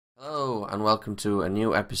and welcome to a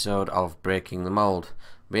new episode of Breaking the Mould.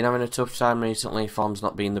 Been having a tough time recently, form's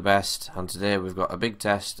not been the best, and today we've got a big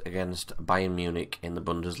test against Bayern Munich in the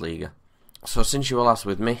Bundesliga. So since you were last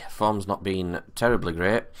with me, form's not been terribly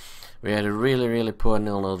great. We had a really poor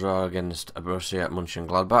 0-0 draw against Borussia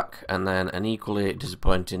Mönchengladbach, and then an equally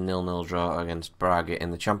disappointing 0-0 draw against Braga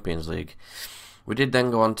in the Champions League. We did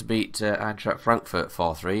then go on to beat Eintracht Frankfurt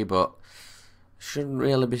 4-3, but shouldn't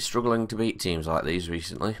really be struggling to beat teams like these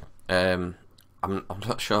recently. I'm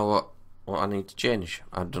not sure what I need to change.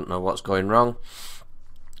 I don't know what's going wrong.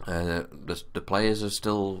 The players are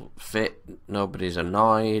still fit. Nobody's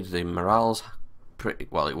annoyed. The morale's pretty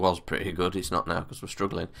well. It was pretty good. It's not now because we're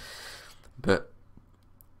struggling. But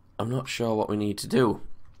I'm not sure what we need to do.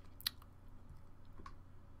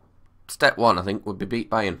 Step one, I think, would be beat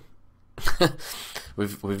Bayern.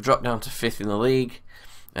 We've dropped down to 5th in the league.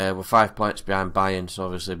 We're 5 points behind Bayern, so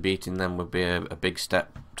obviously beating them would be a big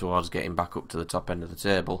step towards getting back up to the top end of the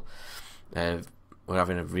table. We're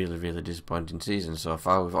having a really disappointing season so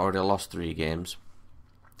far. We've already lost 3 games.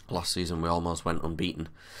 Last season we almost went unbeaten,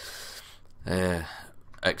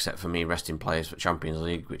 except for me resting players for Champions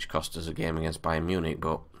League, which cost us a game against Bayern Munich,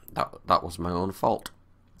 but that was my own fault.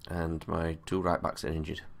 And my 2 right backs are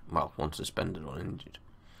injured. Well, one suspended, one injured.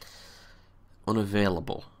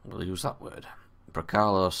 Unavailable, we'll use that word.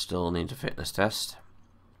 Bracalo still needs a fitness test.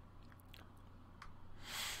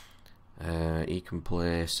 He can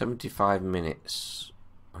play 75 minutes.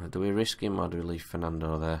 Do we risk him or do we leave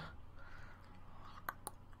Fernando there?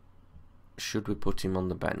 Should we put him on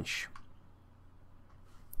the bench?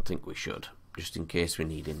 I think we should, just in case we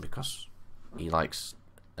need him, because he likes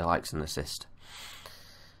an assist.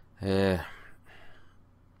 I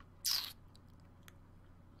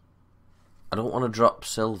don't want to drop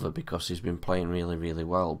Silva because he's been playing really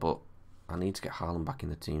well, but I need to get Haaland back in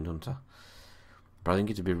the team, don't I? But I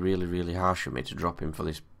think it'd be really harsh of me to drop him for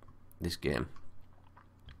this game.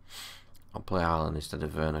 I'll play Haaland instead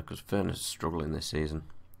of Werner, because Werner's struggling this season.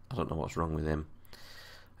 I don't know what's wrong with him.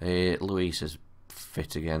 Luis is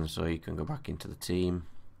fit again, so he can go back into the team.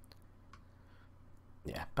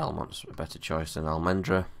 Yeah, Belmont's a better choice than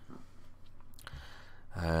Almendra.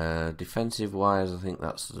 Defensive wise, I think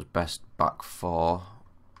that's the best back 4.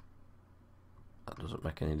 That doesn't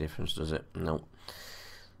make any difference, does it? No.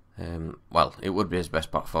 Well, it would be his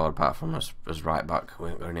best back 4 apart from us as right back. We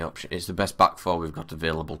haven't got any option. It's the best back 4 we've got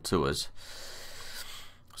available to us.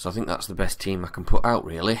 So I think that's the best team I can put out,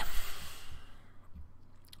 really.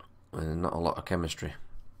 Not a lot of chemistry.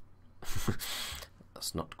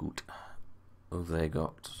 That's not good. Who've they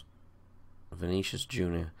got? Vinicius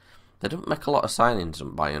Jr. They don't make a lot of signings at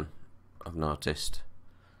Bayern, I've noticed.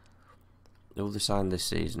 Who have they signed this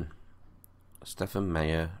season? Stefan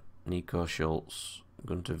Meyer, Nico Schultz,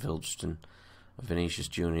 Gunter Wildsten, Vinicius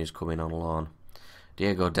Jr. is coming on loan.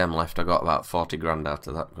 Diego Dem left. I got about 40 grand out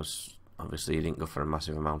of that because obviously he didn't go for a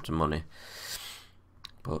massive amount of money.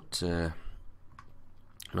 But no,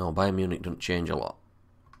 Bayern Munich don't change a lot.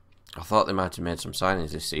 I thought they might have made some signings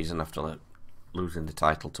this season after losing the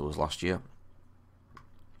title to us last year.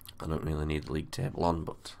 I don't really need the league table on,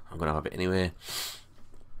 but I'm going to have it anyway.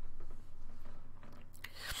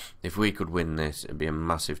 If we could win this, it'd be a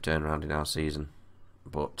massive turnaround in our season.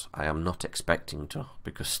 But I am not expecting to,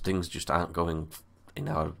 because things just aren't going in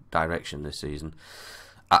our direction this season.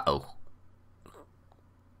 That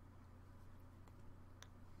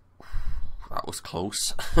was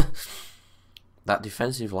close. That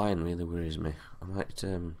defensive line really worries me. I might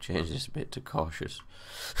change this a bit to cautious.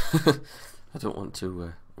 I don't want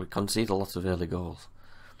to... we concede a lot of early goals,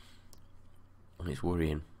 and it's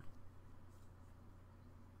worrying.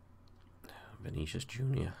 Vinicius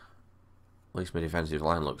Jr. At least my defensive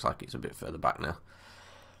line looks like it's a bit further back now.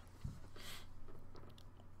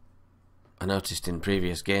 I noticed in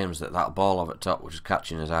previous games that ball over at top was just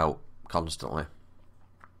catching us out constantly.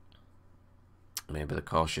 Maybe the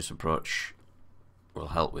cautious approach will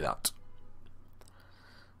help with that.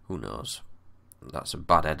 Who knows? That's a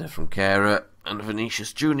bad header from Kehrer, and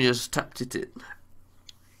Vinicius Jr.'s tapped it in.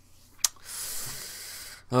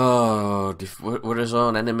 Oh, we're his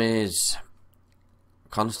own enemies.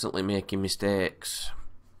 Constantly making mistakes.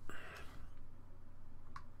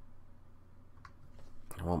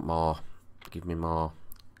 I want more. Give me more.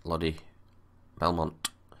 Lodi. Belmont.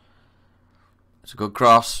 It's a good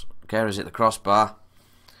cross. Kehler's at the crossbar.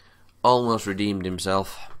 Almost redeemed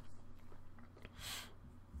himself.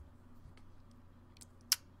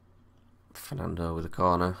 Fernando with a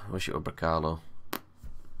corner. Wish it were Bracalo.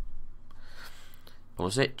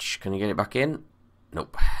 Pulisic, can you get it back in?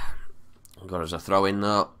 Nope. Got us a throw in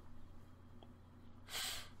though.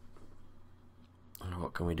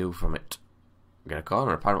 What can we do from it? Get a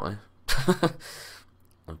corner, apparently.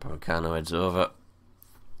 And Pamecano heads over.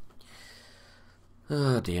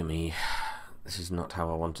 Oh, dear me. This is not how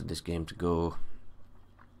I wanted this game to go.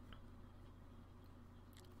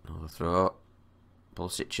 Another throw.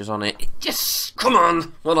 Pulisic is on it. Yes! Come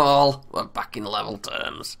on! 1-1. We're back in level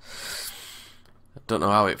terms. I don't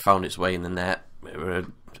know how it found its way in the net. It was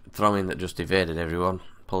a throw-in that just evaded everyone.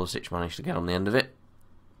 Pulisic managed to get on the end of it.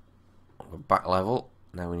 We're back level.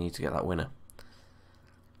 Now we need to get that winner.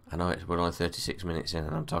 I know we're only 36 minutes in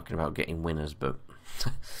and I'm talking about getting winners, but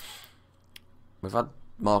we've had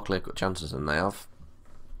more clear-cut chances than they have.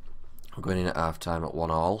 We're going in at half-time at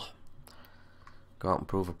 1-1. Go out and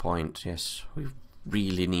prove a point. Yes, we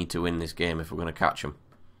really need to win this game if we're going to catch them.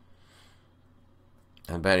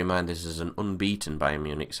 And bear in mind, this is an unbeaten Bayern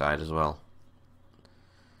Munich side as well.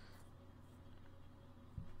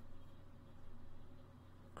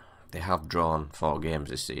 They have drawn 4 games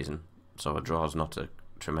this season, so a draw is not a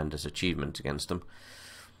tremendous achievement against them.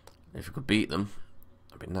 If we could beat them,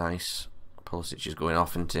 that'd be nice. Pulisic is going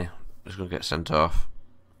off into. He's going to get sent off.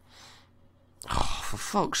 Oh, for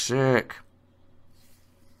fuck's sake!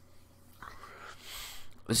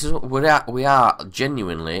 This is what we're at. We are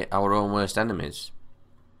genuinely our own worst enemies.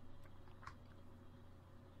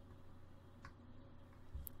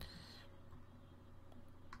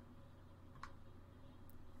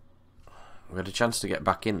 We had a chance to get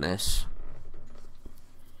back in this.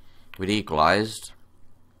 We'd equalised.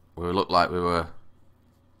 We looked like we were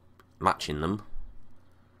matching them.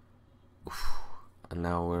 Oof. And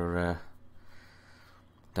now we're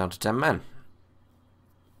down to 10 men.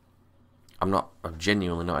 I'm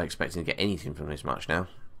genuinely not expecting to get anything from this match now.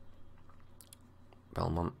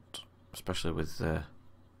 Belmont, especially with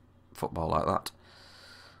football like that.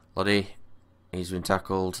 Lodi, he's been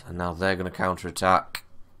tackled, and now they're going to counter-attack.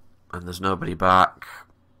 And there's nobody back.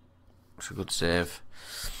 It's a good save.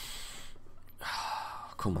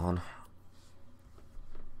 Come on.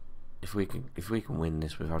 If we can win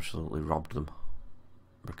this, we've absolutely robbed them.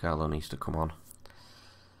 Bricalo needs to come on.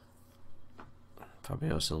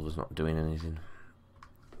 Fabio Silva's not doing anything.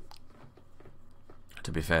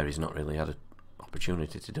 To be fair, he's not really had an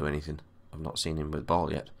opportunity to do anything. I've not seen him with the ball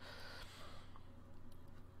yet.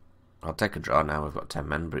 I'll take a draw now. We've got 10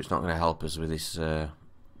 men, but it's not going to help us with this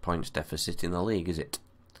points deficit in the league, is it?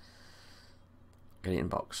 Get it in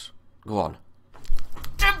box. Go on.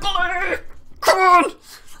 Dembele! Come on!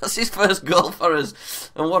 That's his first goal for us.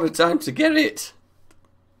 And what a time to get it.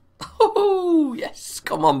 Oh, yes.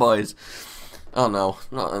 Come on, boys. Oh, no.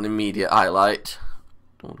 Not an immediate highlight.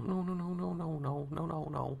 No, no, no, no, no, no, no, no,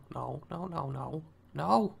 no, no, no, no, no, no,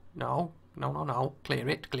 no, no, no, no, no. Clear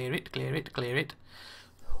it, clear it, clear it, clear it.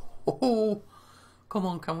 Oh, come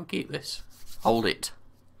on, can we keep this? Hold it.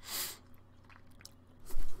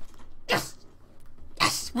 Yes!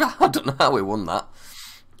 Yes! I don't know how we won that.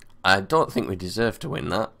 I don't think we deserve to win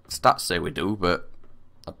that. Stats say we do, but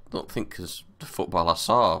I don't think because the football I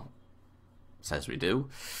saw says we do.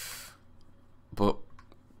 But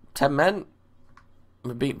 10 men,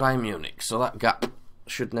 we beat Bayern Munich, so that gap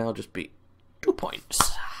should now just be 2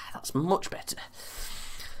 points. That's much better.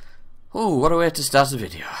 Oh, what a way to start the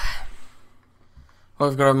video. Well,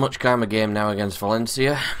 we've got a much calmer game now against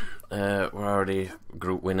Valencia. We're already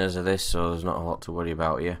group winners of this, so there's not a lot to worry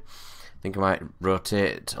about here. I think I might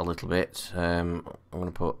rotate a little bit. I'm going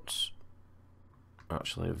to put...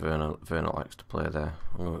 Actually, Werner likes to play there.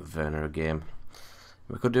 I'm going to put Werner a game.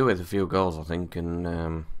 We could do with a few goals, I think,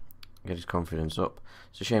 and get his confidence up.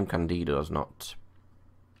 It's a shame Candido's not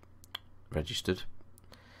registered.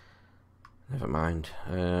 Never mind.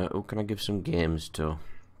 Who can I give some games to?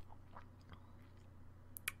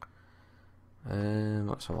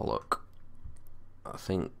 Let's have a look. I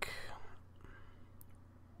think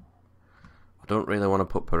I don't really want to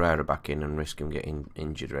put Pereira back in and risk him getting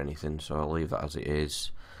injured or anything, so I'll leave that as it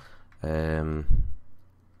is.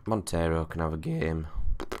 Montero can have a game.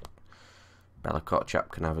 Bella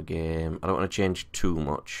Kotchap can have a game. I don't want to change too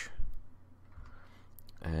much.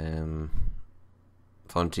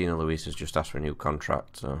 Florentino Luis has just asked for a new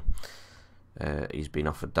contract, so he's been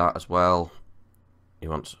offered that as well. He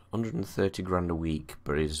wants 130 grand a week,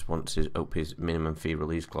 but he wants his minimum fee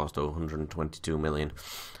release clause to 122 million.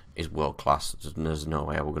 He's world class. There's no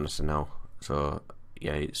way we're going to say no. So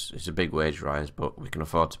yeah, it's a big wage rise, but we can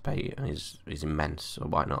afford to pay it, and he's immense, so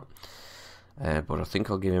why not? But I think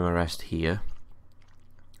I'll give him a rest here.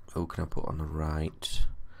 Who can I put on the right?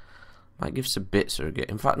 Might give Sabitzer a get.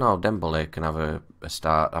 In fact, no, Dembele can have a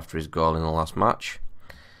start after his goal in the last match.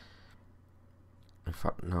 In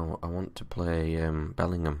fact, no, I want to play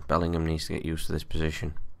Bellingham. Bellingham needs to get used to this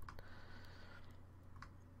position.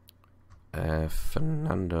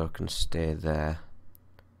 Fernando can stay there.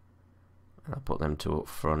 I'll put them two up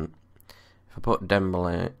front. If I put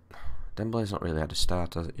Dembele's not really had a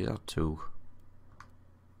start. He's had two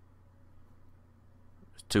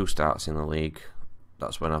starts in the league.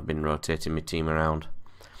 That's when I've been rotating my team around.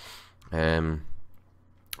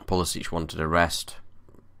 Pulisic wanted a rest,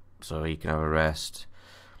 so he can have a rest.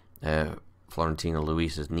 Florentino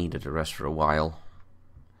Luis has needed a rest for a while.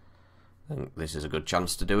 I think this is a good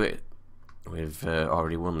chance to do it. We've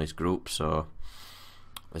already won this group, so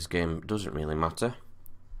this game doesn't really matter.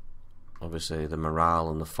 Obviously the morale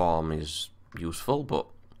and the form is useful, but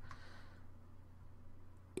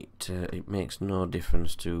it makes no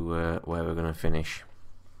difference to where we're going to finish.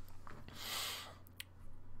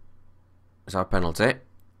 Is our penalty?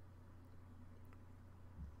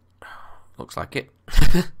 Looks like it.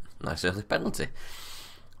 Nice early penalty.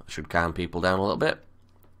 Should calm people down a little bit.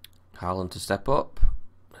 Haaland to step up.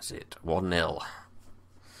 That's it. 1-0.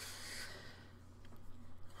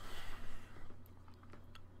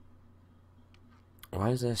 Why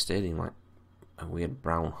is their stadium like a weird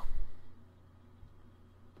brown?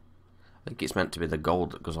 I think it's meant to be the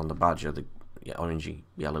gold that goes on the badge, or the orangey,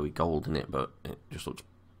 yellowy gold in it, but it just looks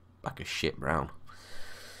like a shit brown.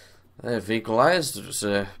 They've equalised. It was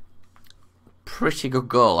a pretty good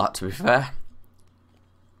goal, that, to be fair.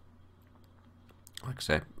 Like I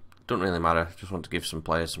say, don't really matter. Just want to give some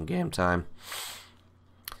players some game time.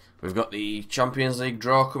 We've got the Champions League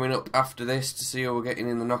draw coming up after this to see how we're getting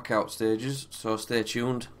in the knockout stages, so stay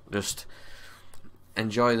tuned. Just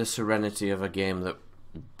enjoy the serenity of a game that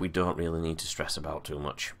we don't really need to stress about too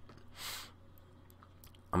much.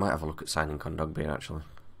 I might have a look at signing Kondogbia, actually.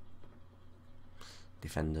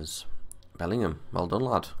 Defenders. Bellingham, well done,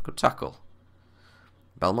 lad. Good tackle.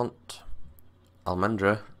 Belmont.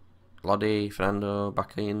 Almendra. Lodi. Fernando.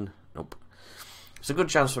 Back in. Nope. It's a good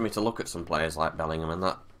chance for me to look at some players like Bellingham, and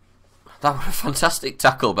that was a fantastic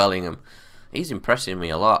tackle, Bellingham. He's impressing me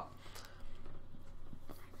a lot.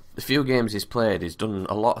 The few games he's played, he's done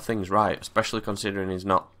a lot of things right, especially considering he's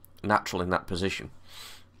not natural in that position.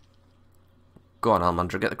 Go on,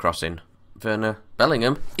 Almendra, get the cross in. Werner.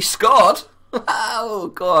 Bellingham. He scored!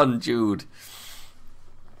 Oh, go on, Jude.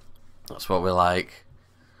 That's what we like.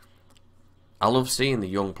 I love seeing the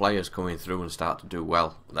young players coming through and start to do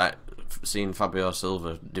well. Seeing Fabio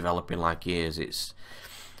Silva developing like he is, it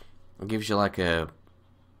gives you like a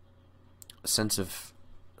sense of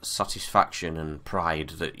satisfaction and pride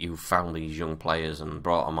that you've found these young players and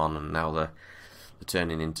brought them on, and now they're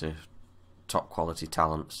turning into top quality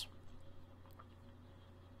talents.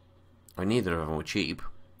 I mean, neither of them were cheap,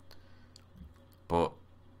 but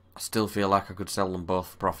I still feel like I could sell them both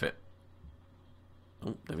for profit.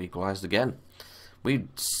 Oh, they've equalised again. We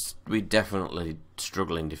definitely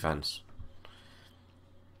struggle in defence.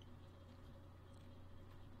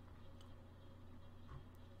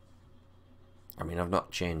 I mean, I've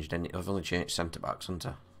not changed any. I've only changed centre backs, haven't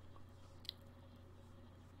I?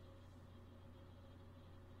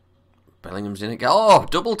 Bellingham's in again. Oh,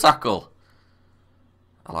 double tackle!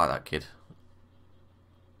 I like that kid.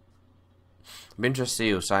 I'd be interested to see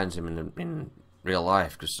who signs him in real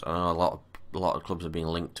life, because I know a lot of clubs are being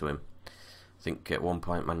linked to him. I think at one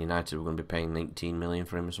point Man United were going to be paying 18 million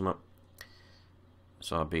for him or something.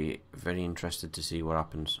 So I'd be very interested to see what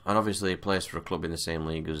happens. And obviously he plays for a club in the same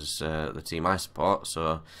league as the team I support,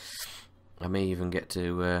 so I may even get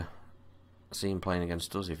to see him playing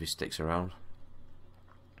against us if he sticks around.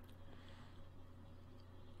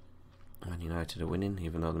 Man United are winning,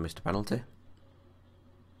 even though they missed a penalty.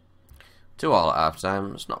 2-2 at half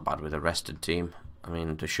time. It's not bad with a rested team. I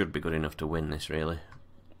mean, they should be good enough to win this, really.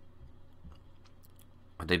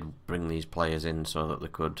 I did bring these players in so that they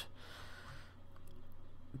could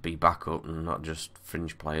be backup and not just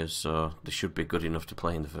fringe players, so they should be good enough to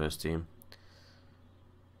play in the first team.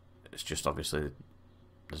 It's just obviously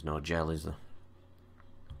there's no gel, is there?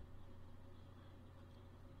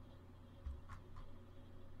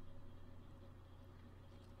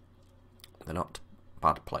 They're not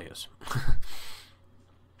bad players.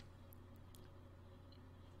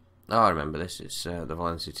 Oh, I remember this. It's the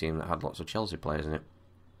Valencia team that had lots of Chelsea players in it.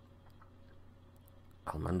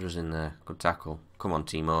 Almendra's in there. Good tackle. Come on,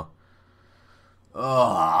 Timo.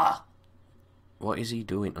 Oh, what is he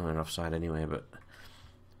doing? Oh, they're offside anyway, but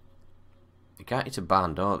you can't hit a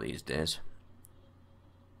barn door these days.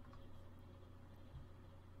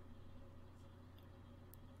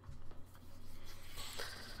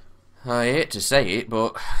 I hate to say it,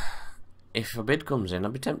 but if a bid comes in,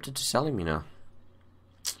 I'd be tempted to sell him, you know.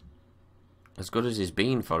 As good as he's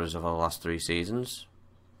been for us over the last 3 seasons,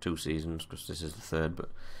 2 seasons, because this is the 3rd, but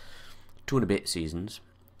 2 and a bit seasons,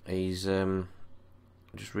 He's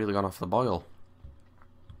just really gone off the boil.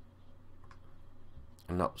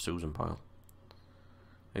 And not Susan Boyle.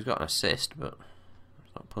 He's got an assist, but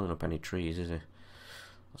he's not pulling up any trees, is he?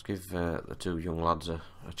 Let's give the two young lads a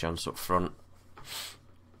chance up front.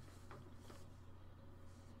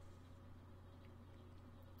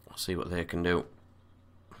 I'll see what they can do.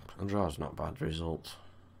 A draw's not a bad result.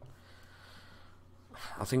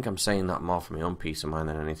 I think I'm saying that more for my own peace of mind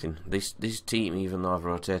than anything. This team, even though I've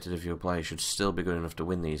rotated a few players, should still be good enough to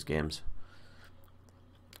win these games.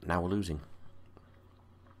 Now we're losing.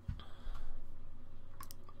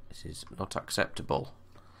 This is not acceptable.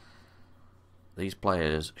 These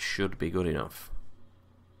players should be good enough.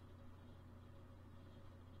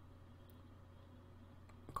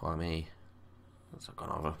 Kwame. That's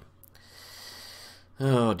gone over.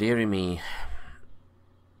 Oh, dearie me.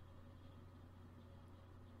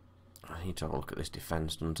 I need to have a look at this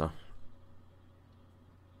defence, don't I?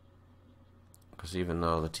 Because even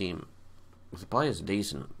though the team, the players are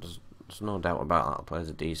decent, there's no doubt about that. The players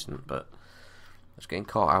are decent, but it's getting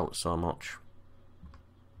caught out so much.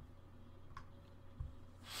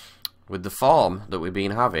 With the form that we've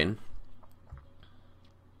been having,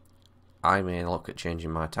 I may look at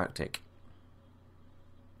changing my tactic.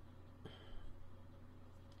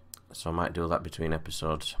 So I might do that between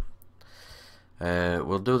episodes.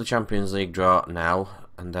 We'll do the Champions League draw now,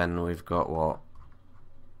 and then we've got what,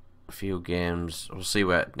 a few games. We'll see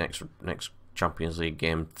where next Champions League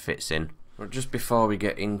game fits in. But just before we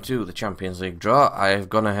get into the Champions League draw, I have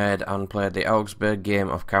gone ahead and played the Augsburg game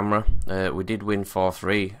off camera. We did win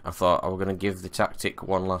 4-3. I thought I was going to give the tactic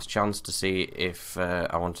one last chance to see if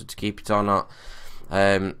I wanted to keep it or not.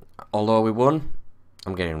 Although we won,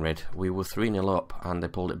 I'm getting rid. We were 3-0 up and they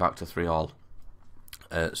pulled it back to 3-all.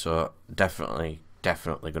 So definitely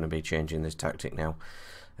going to be changing this tactic now.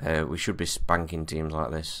 We should be spanking teams like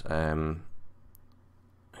this.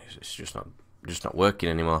 It's just not working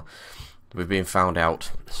anymore. We've been found out.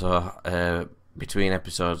 So between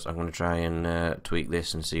episodes, I'm going to try and tweak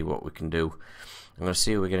this and see what we can do. I'm going to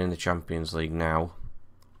see who we get in the Champions League now,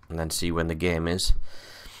 and then see when the game is.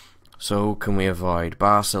 So can we avoid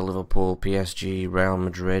Barca, Liverpool, PSG, Real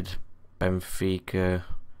Madrid, Benfica,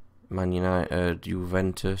 Man United,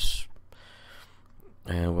 Juventus?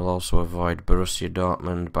 We'll also avoid Borussia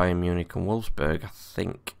Dortmund, Bayern Munich and Wolfsburg, I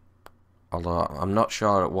think. Although I'm not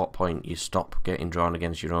sure at what point you stop getting drawn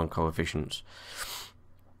against your own coefficients.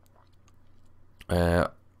 I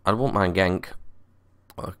won't mind Genk.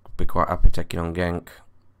 I'd be quite happy taking on Genk.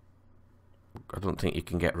 I don't think you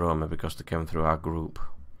can get Roma because they came through our group.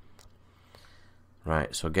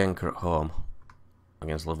 Right, so Genk are at home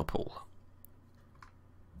against Liverpool.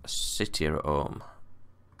 City are at home.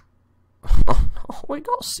 Oh no, we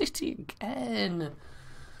got City again.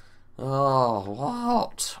 Oh,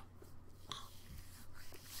 what?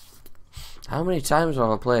 How many times have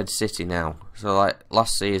I played City now? So like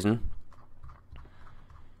last season,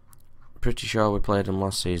 pretty sure we played them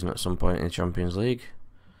last season at some point in the Champions League.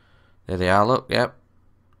 There they are, look, yep.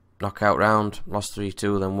 Knockout round, lost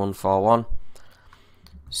 3-2, then won 4-1.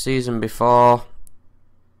 Season before,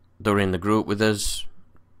 they were in the group with us,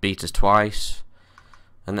 beat us twice.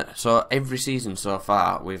 And so every season so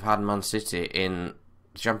far, we've had Man City in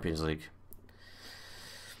the Champions League.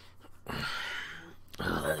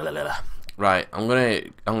 Right, I'm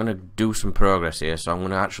gonna do some progress here, so I'm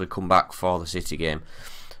gonna actually come back for the City game.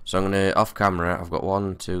 So I'm gonna off camera. I've got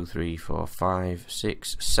 1, 2, 3, 4, 5,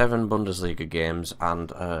 6, 7 Bundesliga games and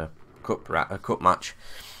a cup match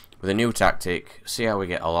with a new tactic. See how we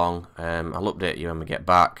get along. I'll update you when we get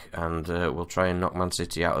back, and we'll try and knock Man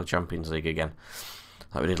City out of the Champions League again,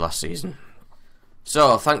 like we did last season.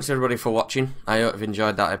 So, thanks everybody for watching. I hope you've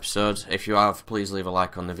enjoyed that episode. If you have, please leave a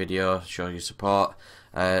like on the video, show your support.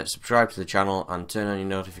 Subscribe to the channel and turn on your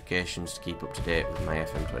notifications to keep up to date with my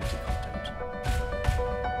FM20 content.